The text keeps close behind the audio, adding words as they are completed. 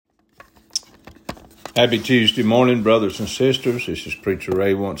Happy Tuesday morning, brothers and sisters. This is Preacher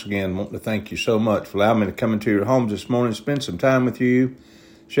Ray once again. I want to thank you so much for allowing me to come into your homes this morning, spend some time with you,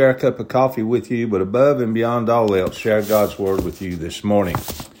 share a cup of coffee with you, but above and beyond all else, share God's Word with you this morning.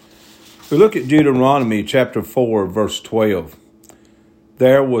 We look at Deuteronomy chapter 4, verse 12.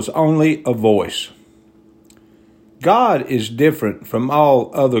 There was only a voice. God is different from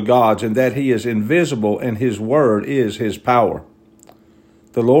all other gods in that He is invisible and His Word is His power.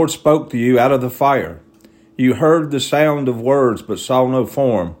 The Lord spoke to you out of the fire. You heard the sound of words, but saw no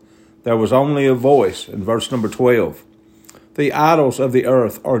form. There was only a voice, in verse number 12. The idols of the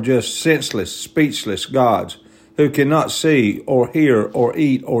earth are just senseless, speechless gods who cannot see or hear or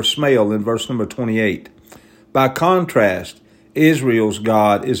eat or smell, in verse number 28. By contrast, Israel's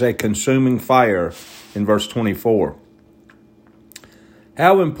God is a consuming fire, in verse 24.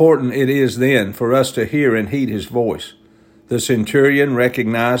 How important it is then for us to hear and heed His voice. The centurion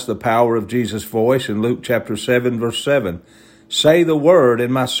recognized the power of Jesus' voice in Luke chapter 7, verse 7. Say the word,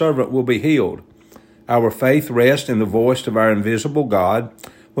 and my servant will be healed. Our faith rests in the voice of our invisible God.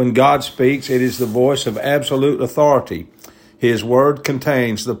 When God speaks, it is the voice of absolute authority. His word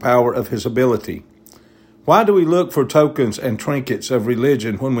contains the power of His ability. Why do we look for tokens and trinkets of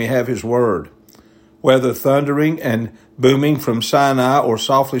religion when we have His word? Whether thundering and booming from Sinai or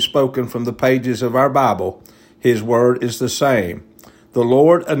softly spoken from the pages of our Bible, His word is the same. The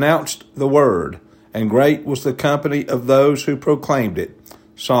Lord announced the word, and great was the company of those who proclaimed it.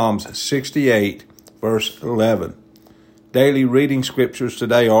 Psalms 68, verse 11. Daily reading scriptures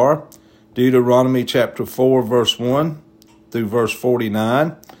today are Deuteronomy chapter 4, verse 1 through verse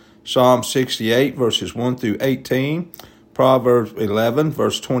 49, Psalm 68, verses 1 through 18, Proverbs 11,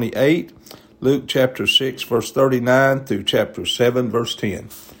 verse 28, Luke chapter 6, verse 39 through chapter 7, verse 10.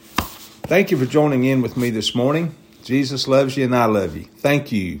 Thank you for joining in with me this morning. Jesus loves you and I love you.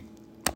 Thank you.